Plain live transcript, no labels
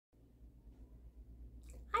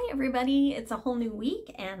everybody, it's a whole new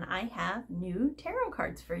week and I have new tarot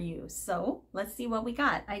cards for you. So let's see what we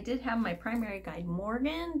got. I did have my primary guide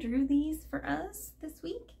Morgan drew these for us this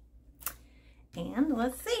week. And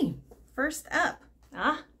let's see. First up,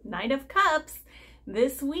 Knight of Cups.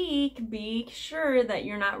 This week, be sure that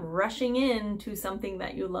you're not rushing into something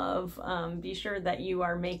that you love. Be sure that you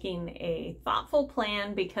are making a thoughtful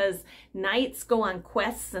plan, because knights go on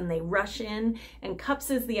quests and they rush in, and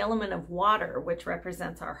cups is the element of water, which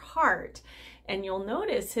represents our heart. And you'll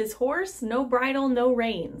notice his horse, no bridle, no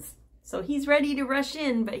reins. So he's ready to rush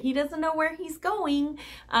in, but he doesn't know where he's going.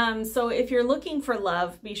 So if you're looking for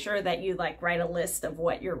love, be sure that you write a list of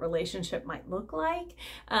what your relationship might look like,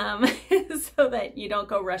 so that you don't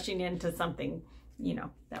go rushing into something,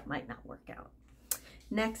 that might not work out.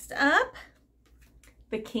 Next up,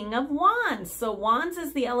 the King of Wands. So Wands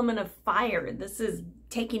is the element of fire. This is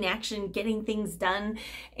taking action, getting things done.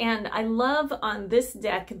 And I love on this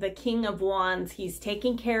deck, the King of Wands. He's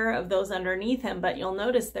taking care of those underneath him, but you'll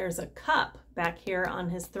notice there's a cup back here on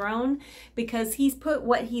his throne, because he's put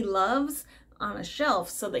what he loves on a shelf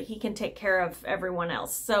so that he can take care of everyone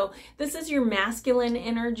else. So this is your masculine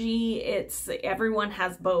energy. It's everyone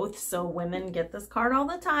has both. So women get this card all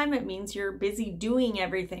the time. It means you're busy doing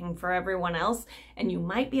everything for everyone else, and you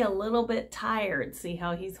might be a little bit tired. See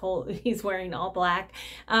how he's wearing all black.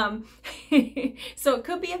 So it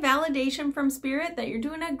could be a validation from spirit that you're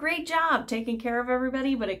doing a great job taking care of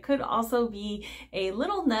everybody, but it could also be a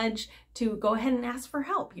little nudge to go ahead and ask for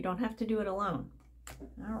help. You don't have to do it alone.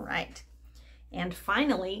 All right. And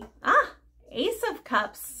finally, Ace of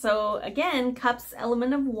Cups. So again, cups,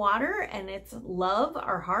 element of water, and it's love,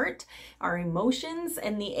 our heart, our emotions,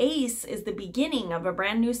 and the ace is the beginning of a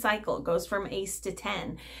brand new cycle. It goes from ace to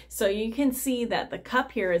 10. So you can see that the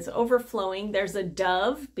cup here is overflowing. There's a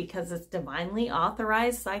dove because it's divinely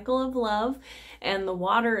authorized cycle of love, and the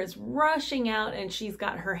water is rushing out and she's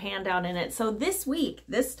got her hand out in it. So this week,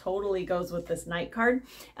 this totally goes with this Knight card.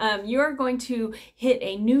 You are going to hit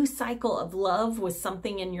a new cycle of love with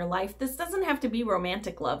something in your life. This doesn't have to be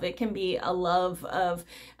romantic love. It can be a love of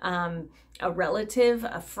a relative,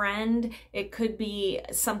 a friend. It could be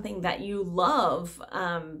something that you love,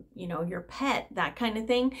 your pet, that kind of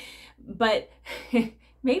thing. But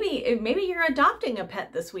maybe you're adopting a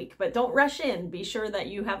pet this week, but don't rush in. Be sure that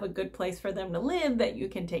you have a good place for them to live, that you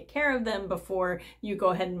can take care of them before you go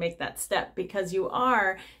ahead and make that step, because you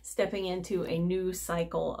are stepping into a new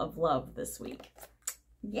cycle of love this week.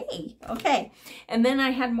 Yay. Okay. And then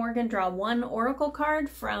I had Morgan draw one oracle card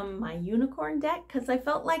from my unicorn deck, because I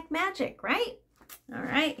felt like magic, right? All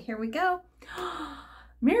right, here we go.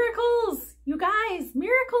 Miracles, you guys,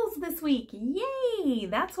 miracles this week. Yay.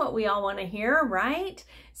 That's what we all want to hear, right?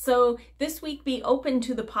 So this week, be open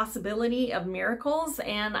to the possibility of miracles.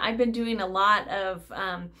 And I've been doing a lot of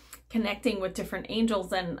connecting with different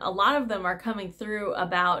angels, and a lot of them are coming through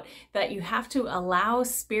about that you have to allow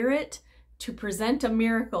spirit to present a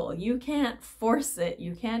miracle. You can't force it.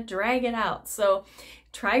 You can't drag it out. So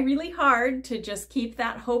try really hard to just keep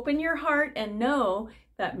that hope in your heart and know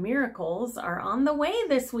that miracles are on the way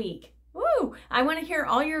this week. Woo! I want to hear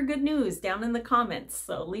all your good news down in the comments.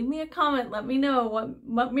 So leave me a comment. Let me know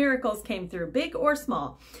what miracles came through, big or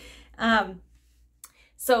small.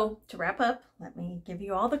 So to wrap up, let me give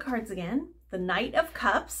you all the cards again. The Knight of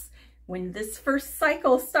Cups. When this first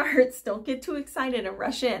cycle starts, don't get too excited and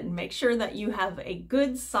rush in. Make sure that you have a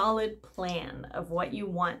good, solid plan of what you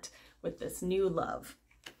want with this new love.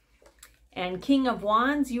 And King of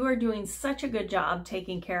Wands, you are doing such a good job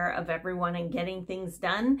taking care of everyone and getting things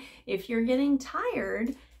done. If you're getting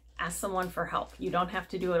tired, ask someone for help. You don't have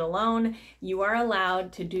to do it alone. You are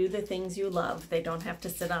allowed to do the things you love. They don't have to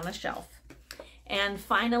sit on a shelf. And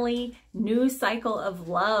finally, new cycle of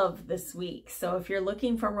love this week. So if you're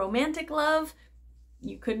looking for romantic love,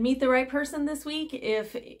 you could meet the right person this week.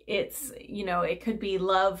 If it's, it could be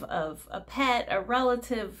love of a pet, a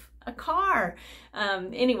relative, a car.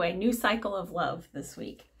 Anyway, new cycle of love this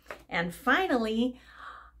week. And finally,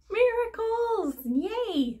 miracles.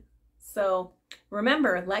 Yay. So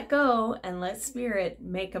remember, let go and let spirit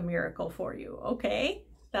make a miracle for you. Okay.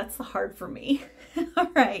 That's hard for me. All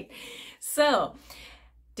right. So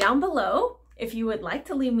down below, if you would like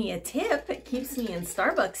to leave me a tip, it keeps me in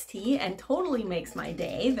Starbucks tea and totally makes my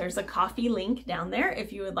day. There's a coffee link down there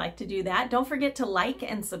if you would like to do that. Don't forget to like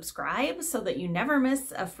and subscribe so that you never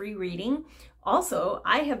miss a free reading Also,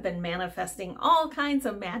 I have been manifesting all kinds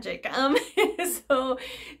of magic. So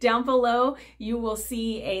down below, you will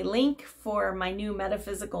see a link for my new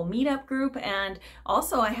metaphysical meetup group. And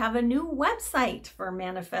also I have a new website for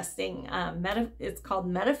manifesting. It's called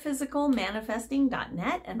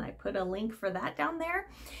metaphysicalmanifesting.net. And I put a link for that down there.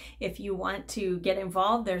 If you want to get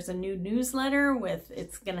involved, there's a new newsletter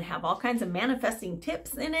it's going to have all kinds of manifesting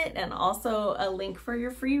tips in it, and also a link for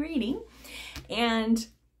your free reading. And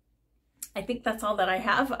I think that's all that I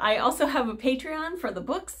have. I also have a Patreon for the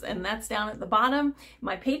books, and that's down at the bottom.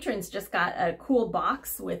 My patrons just got a cool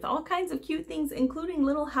box with all kinds of cute things, including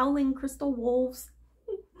little howling crystal wolves.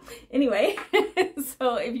 Anyway,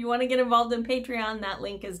 so if you want to get involved in Patreon, that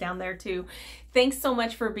link is down there too. Thanks so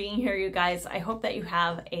much for being here, you guys. I hope that you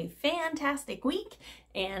have a fantastic week,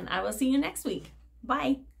 and I will see you next week.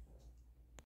 Bye.